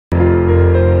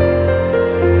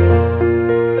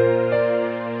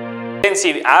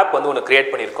Efficiency app வந்து ஒன்று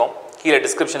create பண்ணியிருக்கோம். கீழே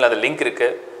டிஸ்கிரிப்ஷனில் அந்த லிங்க்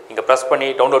இருக்குது. நீங்கள் ப்ரெஸ் பண்ணி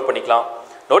டவுன்லோட் பண்ணிக்கலாம்.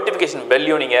 நோட்டிஃபிகேஷன்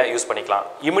பெல்லையும் நீங்கள் யூஸ் பண்ணிக்கலாம்.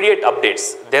 இமிடியேட் அப்டேட்ஸ்,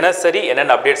 தினசரி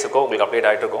என்னென்ன அப்டேட்ஸ் இருக்கோ உங்களுக்கு அப்டேட்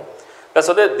ஆகிட்டு இருக்கும். ப்ளஸ்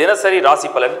வந்து தினசரி ராசி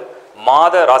பலன்,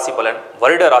 மாத ராசி பலன்,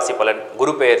 வருட ராசி பலன்,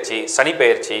 குரு பெயர்ச்சி, சனி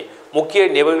பெயர்ச்சி, முக்கிய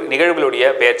நிகழ்வுகளுடைய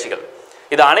பெயர்ச்சிகள்,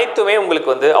 இது அனைத்துமே உங்களுக்கு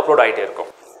வந்து அப்லோட் ஆகிட்டே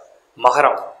இருக்கும்.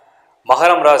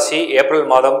 மகரம் ராசி ஏப்ரல்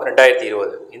மாதம்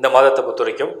 2020 இந்த மாதத்தை பொறுத்த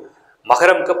வரைக்கும்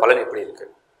மகரம்க்கு பலன் எப்படி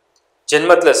இருக்குது?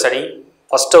 ஜென்மத்தில் சனி,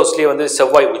 ஃபஸ்ட் ஹவுஸ்லேயே வந்து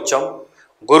செவ்வாய் உச்சம்,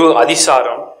 குரு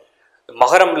அதிசாரம்,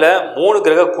 மகரமில் 3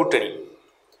 கிரக கூட்டணி,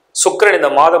 சுக்கிரன் இந்த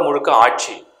மாதம் முழுக்க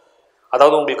ஆட்சி.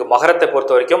 அதாவது உங்களுக்கு மகரத்தை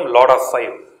பொறுத்த வரைக்கும் லார்ட் ஆஃப்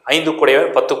 5, 5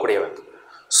 கூடையவன் 10 கூடையவன்.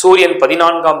 சூரியன்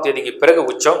 14ஆம் தேதிக்கு பிறகு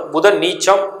உச்சம், புதன்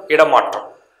நீச்சம், இடமாற்றம்.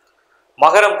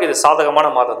 மகரம்க்கு இது சாதகமான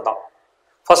மாதம் தான்.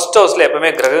 ஃபர்ஸ்ட் ஹவுஸில் எப்பவுமே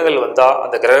கிரகங்கள் வந்தால்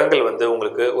அந்த கிரகங்கள் வந்து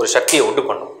உங்களுக்கு ஒரு சக்தியை உண்டு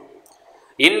பண்ணும்.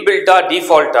 இன்பில்ட்டாக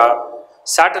டிஃபால்ட்டாக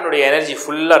சாட்டனுடைய எனர்ஜி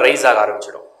ஃபுல்லாக ரைஸ் ஆக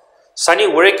ஆரம்பிச்சிடும். சனி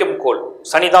உழைக்கும் கோள்,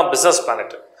 சனி தான் பிஸ்னஸ்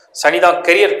பிளானட், சனி தான்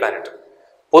கெரியர் பிளானட்.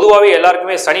 பொதுவாகவே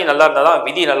எல்லாருக்குமே சனி நல்லா இருந்தால் தான்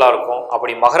விதி நல்லா இருக்கும்.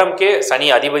 அப்படி மகரம்கே சனி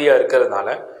அதிபதியாக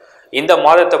இருக்கிறதுனால இந்த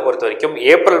மாதத்தை பொறுத்த வரைக்கும்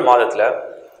ஏப்ரல் மாதத்தில்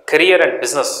career and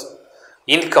business,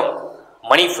 income,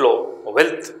 money flow,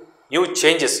 wealth, new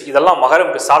changes, இதெல்லாம்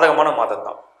மகரம்க்கு சாதகமான மாதம்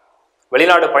தான்.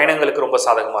 வெளிநாடு பயணங்களுக்கு ரொம்ப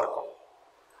சாதகமாக இருக்கும்.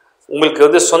 உங்களுக்கு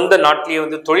வந்து சொந்த நாட்டிலேயே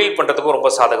வந்து தொழில் பண்ணுறதுக்கும் ரொம்ப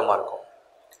சாதகமாக இருக்கும்.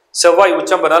 செவ்வாய்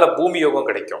உச்சம் பண்ணால பூமி யோகம்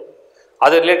கிடைக்கும்.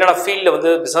 அது ரிலேட்டடான ஃபீல்டில் வந்து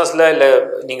பிஸ்னஸில் இல்லை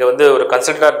நீங்கள் வந்து ஒரு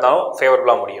கன்சல்டண்டாக இருந்தாலும்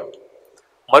ஃபேவரபுளாக முடியும்.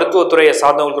 மருத்துவத்துறையை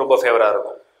சார்ந்தவங்களுக்கு ரொம்ப ஃபேவராக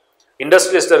இருக்கும்.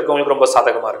 இண்டஸ்ட்ரியஸில் இருக்கவங்களுக்கு ரொம்ப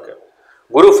சாதகமாக இருக்குது.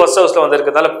 குரு ஃபர்ஸ்ட் ஹவுஸில்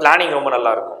வந்திருக்கிறதால பிளானிங் ரொம்ப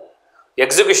நல்லாயிருக்கும்.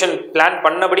 எக்ஸிக்யூஷன் பிளான்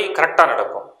பண்ணபடி கரெக்டாக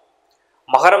நடக்கும்.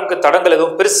 மகரம்க்கு தடங்கள்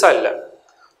எதுவும் பெருசாக இல்லை.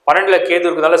 12 கேது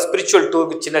இருக்கிறதால ஸ்பிரிச்சுவல்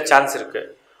டூருக்கு சின்ன சான்ஸ் இருக்குது.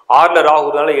 6 ராகு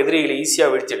இருக்கிறதால எதிரிகளை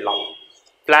ஈஸியாக வீழ்த்திடலாம்.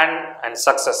 பிளான் அண்ட்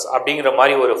சக்ஸஸ் அப்படிங்கிற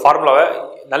மாதிரி ஒரு ஃபார்முலாவை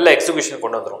நல்ல எக்ஸிக்யூஷன்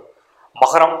கொண்டு வந்துடும்.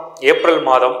 மகரம் ஏப்ரல்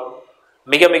மாதம்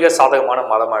மிக மிக சாதகமான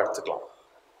மாதமாக எடுத்துக்கலாம்.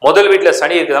 முதல் வீட்டில்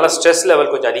சனி இருக்கிறதுனால ஸ்ட்ரெஸ்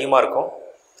லெவல் கொஞ்சம் அதிகமாக இருக்கும்.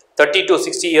 30 to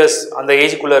 60 இயர்ஸ் அந்த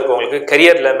ஏஜுக்குள்ளே இருக்கவங்களுக்கு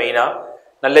கரியரில் மெயினாக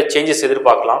நல்ல சேஞ்சஸ்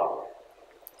எதிர்பார்க்கலாம்.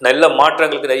 நல்ல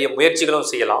மாற்றங்களுக்கு நிறைய முயற்சிகளும்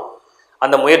செய்யலாம்.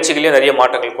 அந்த முயற்சிகளையும் நிறைய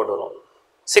மாற்றங்கள் கொண்டு வரும்.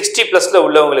 60+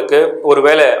 உள்ளவங்களுக்கு ஒரு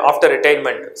வேளை ஆஃப்டர்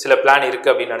ரிட்டைர்மெண்ட் சில பிளான்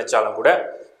இருக்குது அப்படின்னு நினச்சாலும் கூட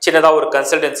சின்னதாக ஒரு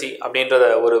கன்சல்டன்சி அப்படின்றத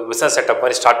ஒரு பிஸ்னஸ் செட்டப்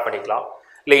மாதிரி ஸ்டார்ட் பண்ணிக்கலாம்.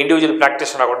 இல்லை இண்டிவிஜுவல்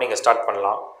ப்ராக்டிஷனாக கூட நீங்கள் ஸ்டார்ட்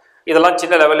பண்ணலாம். இதெல்லாம்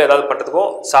சின்ன லெவலில் ஏதாவது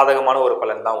பண்ணுறதுக்கும் சாதகமான ஒரு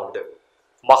பலன் தான் உண்டு.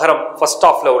 மகரம் ஃபர்ஸ்ட்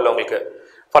ஆஃபில் உள்ளவங்களுக்கு,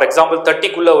 ஃபார் எக்ஸாம்பிள்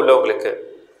 30க்குள்ளே உள்ளவங்களுக்கு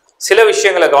சில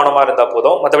விஷயங்களை கவனமாக இருந்தால்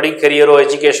போதும். மற்றபடி கெரியரோ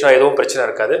எஜுகேஷனோ எதுவும் பிரச்சனை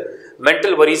இருக்காது.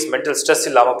 மென்டல் வரிஸ், மென்டல் ஸ்ட்ரெஸ்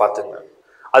இல்லாமல் பார்த்துங்க.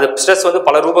 அது ஸ்ட்ரெஸ் வந்து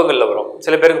பல ரூபங்களில் வரும்.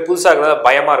 சில பேருக்கு புதுசாக இருக்கிறதா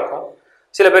பயமாக இருக்கும்.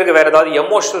 சில பேருக்கு வேறு ஏதாவது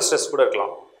எமோஷனல் ஸ்ட்ரெஸ் கூட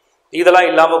இருக்கலாம். இதெல்லாம்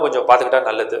இல்லாமல் கொஞ்சம் பார்த்துக்கிட்டா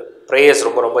நல்லது. ப்ரேயர்ஸ்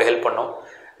ரொம்ப ரொம்ப ஹெல்ப் பண்ணும்.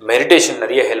 மெடிடேஷன்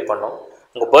நிறைய ஹெல்ப் பண்ணும்.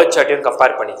 உங்கள் பர்த் சார்ட்டையும்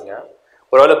கம்பேர் பண்ணிக்கங்க.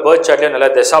 ஒருவேளை பர்த் சார்ட்லேயும் நல்ல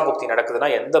தசாபுக்தி நடக்குதுன்னா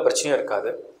எந்த பிரச்சனையும் இருக்காது.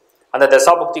 அந்த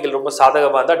தசாபுக்திகள் ரொம்ப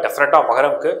சாதகமாக இருந்தால் டெஃபினட்டாக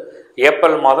மகரம்க்கு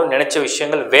ஏப்ரல் மாதம் நினைச்ச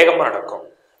விஷயங்கள் வேகமாக நடக்கும்.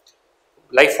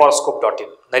 lifehoroscope.in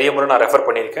நிறைய முறை நான் ரெஃபர்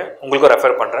பண்ணியிருக்கேன், உங்களுக்கும்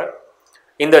ரெஃபர் பண்ணுறேன்.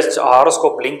 இந்த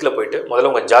ஹாரோஸ்கோப் லிங்க்கில் போயிட்டு முதல்ல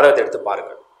உங்கள் ஜாதகத்தை எடுத்து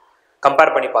பாருங்கள்,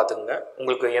 கம்பேர் பண்ணி பார்த்துக்குங்க.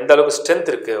 உங்களுக்கு எந்த அளவுக்கு ஸ்ட்ரென்த்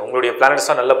இருக்குது, உங்களுடைய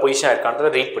பிளானட்ஸாக நல்ல பொசிஷனாக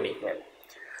இருக்கான்றதை ரீட் பண்ணிக்கங்க.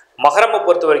 மகரமை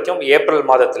பொறுத்த வரைக்கும் ஏப்ரல்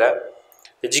மாதத்தில்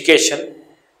education,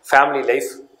 family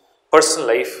life, personal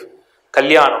life,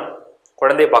 கல்யாணம்,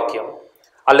 குழந்தை பாக்கியம்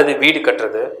அல்லது வீடு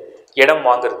கட்டுறது, இடம்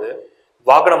வாங்குறது,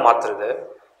 வாகனம் மாற்றுறது,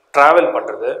 ட்ராவல்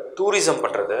பண்ணுறது, டூரிசம்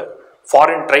பண்ணுறது,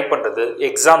 ஃபாரின் ட்ரை பண்ணுறது,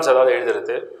 எக்ஸாம்ஸ் ஏதாவது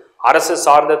எழுதுறது, அரசு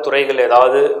சார்ந்த துறைகள்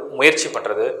ஏதாவது முயற்சி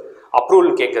பண்ணுறது,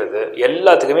 அப்ரூவல் கேட்குறது,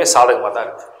 எல்லாத்துக்குமே சாதகமாக தான்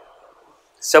இருக்குது.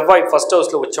 செவ்வாய் ஃபர்ஸ்ட்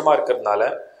ஹவுஸில் உச்சமாக இருக்கிறதுனால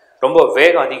ரொம்ப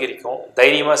வேகம் அதிகரிக்கும்,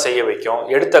 தைரியமாக செய்ய வைக்கும்,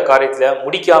 எடுத்த காரியத்தில்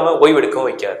முடிக்காமல் ஓய்வெடுக்கவும்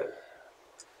வைக்காது.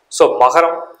 ஸோ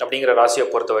மகரம் அப்படிங்கிற ராசியை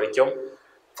பொறுத்த வரைக்கும்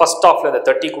ஃபர்ஸ்ட் ஆஃபில் இந்த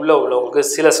 30க்குள்ளே உள்ளவங்களுக்கு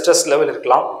சில ஸ்ட்ரெஸ் லெவல்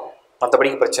இருக்கலாம்,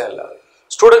 மற்றபடிக்கு பிரச்சனை இல்லை.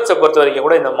 ஸ்டூடெண்ட்ஸை பொறுத்த வரைக்கும்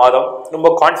கூட இந்த மாதம் ரொம்ப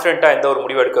கான்ஃபிடென்ட்டாக எந்த ஒரு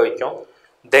முடிவு எடுக்க வைக்கும்,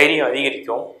 தைரியம்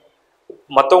அதிகரிக்கும்.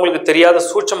 மற்றவங்களுக்கு தெரியாத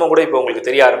சூட்சமும் கூட இப்போ உங்களுக்கு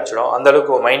தெரிய ஆரம்பிச்சிடும்.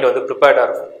 அந்தளவுக்கு மைண்ட் வந்து ப்ரிப்பேர்டாக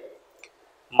இருக்கும்.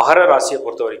 மகர ராசியை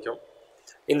பொறுத்த வரைக்கும்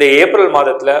இந்த ஏப்ரல்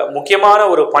மாதத்தில் முக்கியமான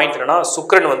ஒரு பாயிண்ட் என்னென்னா,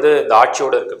 சுக்கிரன் வந்து இந்த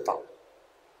ஆட்சியோடு இருக்கிறது தான்.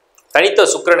 தனித்த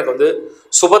சுக்கிரனுக்கு வந்து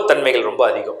சுபத்தன்மைகள் ரொம்ப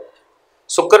அதிகம்.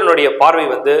 சுக்கிரனுடைய பார்வை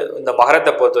வந்து இந்த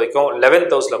மகரத்தை பொறுத்த வரைக்கும்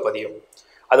 11th ஹவுஸில் பதியும்.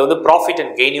 அது வந்து ப்ராஃபிட்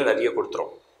அண்ட் கெயினையும் நிறைய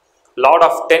கொடுத்துரும். லார்ட்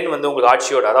ஆஃப் 10 வந்து உங்களுக்கு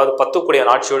ஆட்சியோடு, அதாவது 10 கூடிய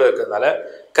ஆட்சியோடு இருக்கிறதுனால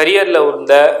கரியரில்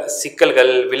இருந்த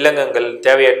சிக்கல்கள், வில்லங்கங்கள்,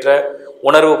 தேவையற்ற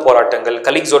உணர்வு போராட்டங்கள்,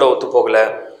 கலீக்ஸோட ஒத்து போகலை,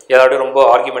 ஏதாவது ரொம்ப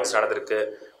ஆர்குமெண்ட்ஸ் நடந்திருக்கு,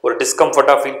 ஒரு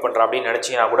டிஸ்கம்ஃபர்ட்டாக ஃபீல் பண்ணுறேன் அப்படின்னு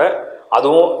நினச்சிங்கன்னா கூட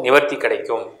அதுவும் நிவர்த்தி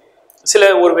கிடைக்கும்.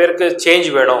 ஒரு பேருக்கு சேஞ்ச்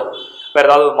வேணும், வேறு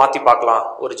ஏதாவது மாற்றி பார்க்கலாம்,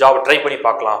 ஒரு ஜாப் ட்ரை பண்ணி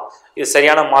பார்க்கலாம், இது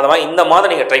சரியான மாதமாக இந்த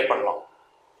மாதம் நீங்கள் ட்ரை பண்ணலாம்.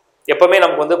 எப்போவுமே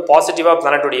நமக்கு வந்து பாசிட்டிவாக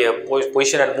பிளானட்டுடைய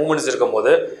பொசிஷன் அண்ட் மூமெண்ட்ஸ்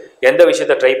இருக்கும்போது எந்த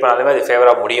விஷயத்தை ட்ரை பண்ணாலுமே அது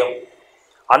ஃபேவராக முடியும்.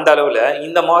 அந்த அளவில்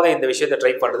இந்த மாதம் இந்த விஷயத்தை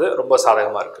ட்ரை பண்ணுறது ரொம்ப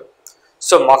சாதகமாக இருக்குது.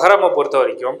 ஸோ மகரமை பொறுத்த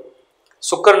வரைக்கும்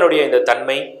சுக்கிரனுடைய இந்த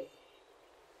தன்மை,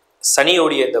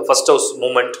 சனியோடைய இந்த ஃபர்ஸ்ட் ஹவுஸ்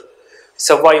மூமெண்ட்,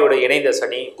 செவ்வாயோட இணைந்த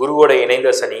சனி, குருவோட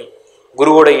இணைந்த சனி,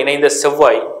 குருவோட இணைந்த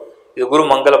செவ்வாய், இது குரு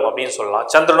மங்களம் அப்படின்னு சொல்லலாம்.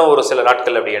 சந்திரனும் ஒரு சில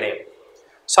நாட்கள் அப்படி இணையும்.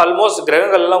 ஸோ ஆல்மோஸ்ட்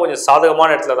கிரகங்கள்லாம் கொஞ்சம் சாதகமான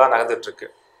இடத்துல தான் நடந்துட்டுருக்கு.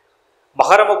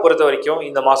 மகரமை பொறுத்த வரைக்கும்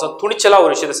இந்த மாதம் துணிச்சலாக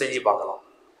ஒரு விஷயத்தை செஞ்சு பார்க்கலாம்.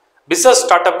 பிஸ்னஸ்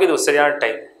ஸ்டார்ட் அப்புக்கு இது ஒரு சரியான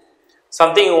time.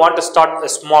 Something you want to start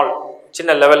small,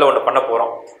 சின்ன லெவலில் ஒன்று பண்ண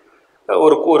போகிறோம்,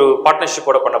 ஒரு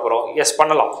பார்ட்னர்ஷிப்போட பண்ண போகிறோம், எஸ்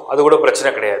பண்ணலாம், அது கூட பிரச்சனை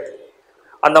கிடையாது.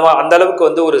 அந்த அளவுக்கு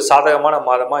வந்து ஒரு சாதகமான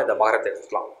மாதமாக இந்த மகரத்தை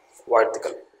எடுத்துக்கலாம்.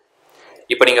 வாழ்த்துக்கள்.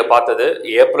 இப்போ நீங்கள் பார்த்தது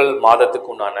ஏப்ரல்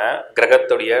மாதத்துக்கு உண்டான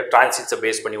கிரகத்துடைய டிரான்சிட்ஸை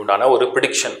பேஸ் பண்ணி உண்டான ஒரு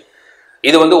ப்ரிடிக்ஷன்.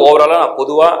 இது வந்து ஓவராலாக நான்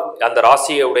பொதுவாக அந்த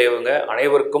ராசியை உடையவங்க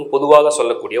அனைவருக்கும் பொதுவாக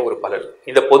சொல்லக்கூடிய ஒரு பலன்.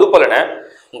 இந்த பொது பலனை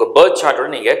உங்கள் பர்த் சார்ட்டோட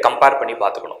நீங்கள் கம்பேர் பண்ணி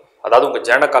பார்த்துக்கணும். அதாவது உங்கள்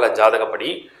ஜனனகால ஜாதகப்படி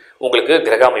உங்களுக்கு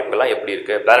கிரக அமைப்புகள்லாம் எப்படி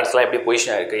இருக்குது, பிளானட்ஸ்லாம் எப்படி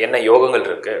பொசிஷனாக இருக்குது, என்ன யோகங்கள்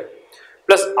இருக்குது,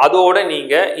 ப்ளஸ் அதோடு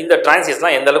நீங்கள் இந்த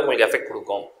டிரான்சிட்ஸ்லாம் எந்த அளவுக்கு உங்களுக்கு எஃபெக்ட்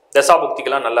கொடுக்கும்,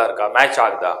 தசாபுக்திகள்லாம் நல்லா இருக்கா, மேட்ச்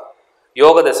ஆகுதா,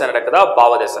 யோக தசை நடக்குதா,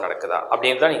 பாவ தசை நடக்குதா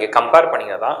அப்படின்றத நீங்கள் கம்பேர்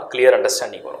பண்ணிங்கன்னா தான் கிளியர்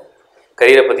அண்டர்ஸ்டாண்டிங் வரும்.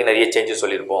 கரியரை பற்றி நிறைய சேஞ்சஸ்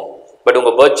சொல்லியிருப்போம். பட்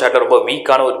உங்கள் பர்த் சார்ட்டில் ரொம்ப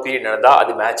வீக்கான ஒரு பீரியட் நடந்தால்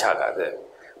அது மேட்ச் ஆகாது.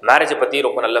 மேரேஜை பற்றி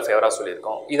ரொம்ப நல்ல ஃபேவராக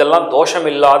சொல்லியிருக்கோம். இதெல்லாம் தோஷம்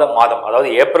இல்லாத மாதம். அதாவது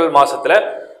ஏப்ரல் மாதத்தில்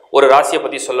ஒரு ராசியை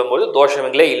பற்றி சொல்லும்போது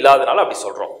தோஷங்களே இல்லாதனால அப்படி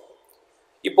சொல்கிறோம்.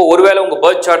 இப்போ ஒருவேளை உங்கள்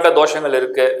பர்த் சார்ட்டில் தோஷங்கள்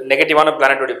இருக்குது, நெகட்டிவான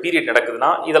பிளானட்டோட பீரியட்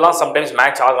நடக்குதுன்னா இதெல்லாம் சம்டைம்ஸ்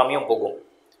மேட்ச் ஆகாமையும் போகும்.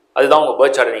 அதுதான் உங்கள்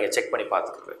பர்த் சார்ட்டை நீங்கள் செக் பண்ணி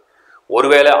பார்த்துக்கிறது.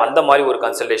 ஒருவேளை அந்த மாதிரி ஒரு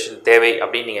கன்சல்டேஷன் தேவை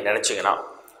அப்படின்னு நீங்கள் நினச்சிங்கன்னா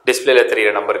டிஸ்பிளேல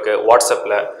தெரிகிற நம்பருக்கு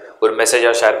வாட்ஸ்அப்பில் ஒரு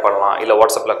மெசேஜாக ஷேர் பண்ணலாம், இல்லை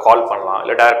வாட்ஸ்அப்பில் கால் பண்ணலாம்,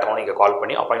 இல்லை டேரெக்டாகவும் நீங்கள் கால்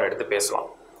பண்ணி அப்பாயின்மெண்ட் எடுத்து பேசலாம்.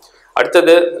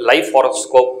 அடுத்தது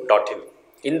lifehoroscope.in.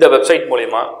 இந்த வெப்சைட்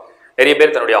மூலிமா நிறைய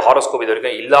பேர் தன்னுடைய ஹாரோஸ்கோப் இது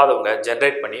வரைக்கும் இல்லாதவங்க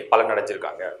ஜென்ரேட் பண்ணி பலன்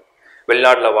அடைஞ்சிருக்காங்க.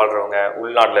 வெளிநாட்டில் வாழ்கிறவங்க,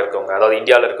 உள்நாட்டில் இருக்கவங்க, அதாவது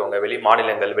இந்தியாவில் இருக்கவங்க, வெளி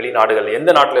மாநிலங்கள், வெளிநாடுகள்,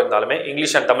 எந்த நாட்டில் இருந்தாலுமே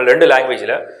இங்கிலீஷ் அண்ட் தமிழ் 2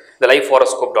 லாங்குவேஜில் இந்த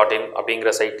lifehoroscope.in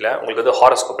அப்படிங்கிற சைட்டில் உங்களுக்கு வந்து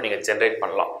ஹாரோஸ்கோப்பை நீங்கள் ஜென்ரேட்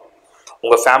பண்ணலாம்.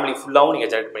 உங்கள் ஃபேமிலி ஃபுல்லாகவும்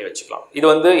நீங்கள் ஜென்ரேட் பண்ணி வச்சுக்கலாம். இது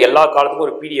வந்து எல்லா காலத்துக்கும்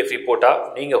ஒரு பிடிஎஃப் ரிப்போர்ட்டாக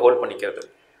நீங்கள் ஹோல்ட் பண்ணிக்கிறது.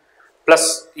 ப்ளஸ்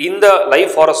இந்த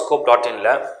lifehoroscope.inல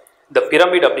இந்த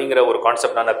பிரமிட் அப்படிங்கிற ஒரு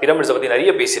கான்செப்ட், நான் பிரமிட்ஸை பற்றி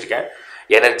நிறைய பேசியிருக்கேன்.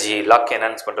 எனர்ஜி, லக்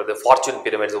என்ஹான்ஸ் பண்ணுறது, ஃபார்ச்சூன்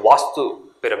பிரமிட்ஸ், வாஸ்து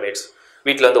பிரமிட்ஸ்,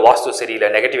 வீட்டில் வந்து வாஸ்து சரியில்லை,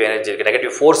 நெகட்டிவ் எனர்ஜி இருக்குது,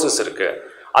 நெகட்டிவ் ஃபோர்ஸஸ் இருக்குது,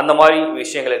 அந்த மாதிரி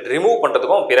விஷயங்களை ரிமூவ்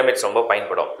பண்ணுறதுக்கும் பிரமிட்ஸ் ரொம்ப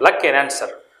பயன்படும். லக்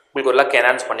என்ஹான்சர், உங்களுக்கு ஒரு லக்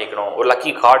என்ஹான்ஸ் பண்ணிக்கணும், ஒரு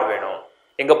லக்கி கார்டு வேணும்,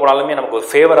 எங்கே போனாலுமே நமக்கு ஒரு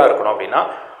ஃபேவராக இருக்கணும் அப்படின்னா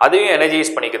அதையும்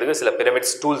எனர்ஜைஸ் பண்ணிக்கிறதுக்கு சில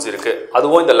பிரமிட்ஸ் டூல்ஸ் இருக்குது.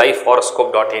 அதுவும் இந்த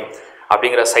lifehoroscope.in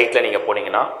அப்படிங்கிற சைட்டில் நீங்கள்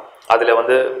போனீங்கன்னா அதில்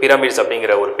வந்து பிரமிட்ஸ்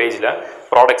அப்படிங்கிற ஒரு பேஜில்,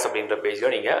 ப்ராடக்ட்ஸ் அப்படிங்கிற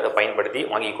பேஜில் நீங்கள் அதை பயன்படுத்தி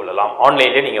வாங்கி கொள்ளலாம்.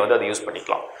 ஆன்லைன்லேயே நீங்கள் வந்து அதை யூஸ்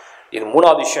பண்ணிக்கலாம். இது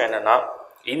 3வது விஷயம் என்னென்னா,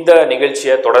 இந்த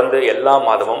நிகழ்ச்சியை தொடர்ந்து எல்லா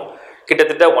மாதமும்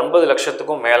கிட்டத்தட்ட 9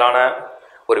 லட்சத்துக்கும் மேலான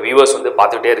ஒரு வியூவர்ஸ் வந்து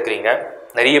பார்த்துக்கிட்டே இருக்கிறீங்க.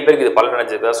 நிறைய பேருக்கு இது பலன்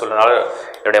அடைஞ்சதாக சொன்னதுனால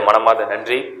என்னுடைய மனமார்ந்த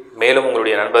நன்றி. மேலும்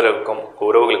உங்களுடைய நண்பர்களுக்கும்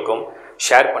உறவுகளுக்கும்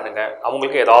ஷேர் பண்ணுங்கள்.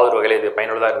 அவங்களுக்கு ஏதாவது ஒரு வகையில் இது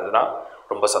பயனுள்ளதாக இருந்ததுன்னா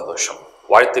ரொம்ப சந்தோஷம்.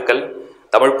 வாழ்த்துக்கள்.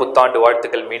 தமிழ் புத்தாண்டு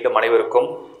வாழ்த்துக்கள் மீண்டும் அனைவருக்கும்.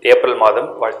 ஏப்ரல் மாதம்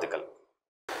வாழ்த்துக்கள்.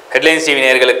 ஹெட்லைன்ஸ் டிவி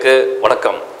நேயர்களுக்கு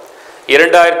வணக்கம்.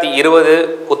 2020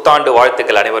 புத்தாண்டு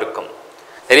வாழ்த்துக்கள் அனைவருக்கும்.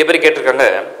 நிறைய பேர் கேட்டிருக்காங்க,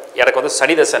 எனக்கு வந்து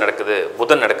சனி தசை நடக்குது,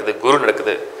 புதன் நடக்குது, குரு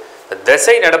நடக்குது,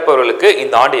 தசை நடப்பவர்களுக்கு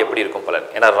இந்த ஆண்டு எப்படி இருக்கும் பலன்?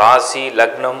 ஏன்னா ராசி,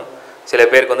 லக்னம், சில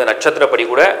பேருக்கு வந்து நட்சத்திரப்படி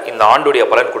கூட இந்த ஆண்டுடைய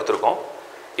பலன் கொடுத்துருக்கோம்.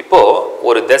 இப்போது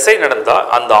ஒரு திசை நடந்தால்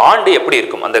அந்த ஆண்டு எப்படி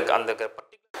இருக்கும்? அந்த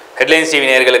ஹெட்லைன்ஸ் டிவி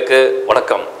நேயர்களுக்கு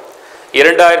வணக்கம்.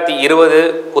 2020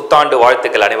 புத்தாண்டு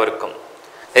வாழ்த்துக்கள் அனைவருக்கும்.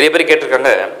 நிறைய பேர்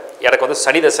கேட்டிருக்காங்க, எனக்கு வந்து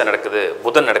சனி தசை நடக்குது,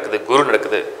 புதன் நடக்குது, குரு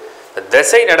நடக்குது,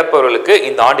 திசை நடப்பவர்களுக்கு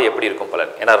இந்த ஆண்டு எப்படி இருக்கும்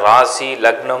பலன்? ஏன்னா ராசி,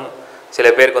 லக்னம், சில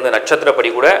பேருக்கு வந்து நட்சத்திரப்படி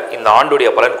கூட இந்த ஆண்டுடைய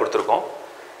பலன் கொடுத்துருக்கோம்.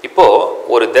 இப்போது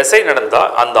ஒரு திசை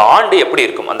நடந்தால் அந்த ஆண்டு எப்படி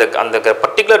இருக்கும்? அந்த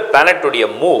பர்டிகுலர் பிளானட்டுடைய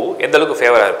மூவ் எந்த அளவுக்கு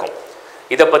ஃபேவராக இருக்கும்?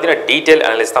 இதை பற்றின டீட்டெயில்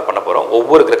அனலைஸ் தான் பண்ண போகிறோம்.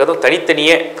 ஒவ்வொரு கிரகத்தும்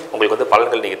தனித்தனியே உங்களுக்கு வந்து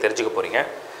பலன்கள் நீங்கள் தெரிஞ்சுக்க போகிறீங்க.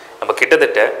 நம்ம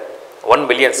கிட்டத்தட்ட 1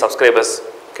 பில்லியன் சப்ஸ்கிரைபர்ஸ்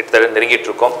கிட்டத்தட்ட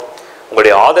நெருங்கிட்டுருக்கோம்.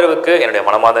 உங்களுடைய ஆதரவுக்கு என்னுடைய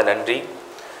மனமார்ந்த நன்றி.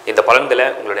 இந்த பலன்களை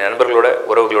உங்களுடைய நண்பர்களோட,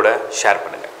 உறவுகளோட ஷேர்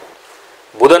பண்ணுங்கள்.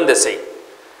 புதன் திசை.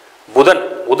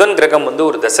 புதன் கிரகம் வந்து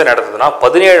ஒரு திசை நடத்துதுன்னா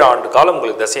 17 ஆண்டு காலம்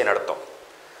உங்களுக்கு திசையை நடத்தும்.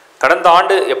 கடந்த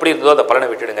ஆண்டு எப்படி இருந்ததோ அந்த பலனை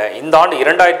விட்டுடுங்க. இந்த ஆண்டு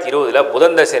 2020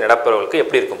 புதன் திசை நடப்பவர்களுக்கு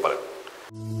எப்படி இருக்கும் பலன்?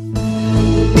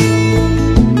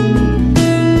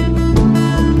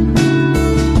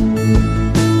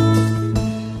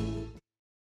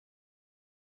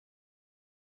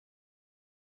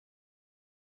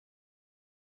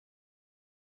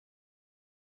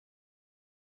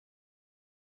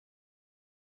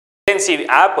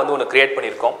 ஆப் வந்து ஒன்று கிரியேட்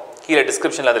பண்ணியிருக்கோம். கீழே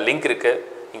டிஸ்கிரிப்ஷனில் அந்த லிங்க் இருக்குது.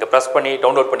 நீங்கள் ப்ரெஸ் பண்ணி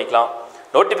டவுன்லோட் பண்ணிக்கலாம்.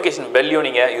 நோட்டிஃபிகேஷன் பெல்லையும்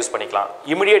நீங்கள் யூஸ் பண்ணிக்கலாம்.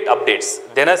 இமிடியேட் அப்டேட்ஸ்,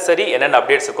 தினசரி என்னென்ன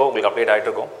அப்டேட்ஸ் இருக்கோ உங்களுக்கு அப்டேட் ஆகிட்டு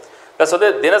இருக்கும். ப்ளஸ் வந்து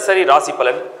தினசரி ராசி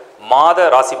பலன், மாத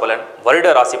ராசி பலன், வருட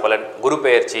ராசி பலன், குரு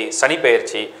பெயர்ச்சி, சனி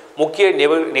பெயர்ச்சி, முக்கிய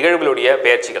நிகழ்வுகளுடைய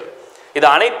பெயர்ச்சிகள், இது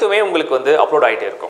அனைத்துமே உங்களுக்கு வந்து அப்லோட் ஆகிட்டே இருக்கும்.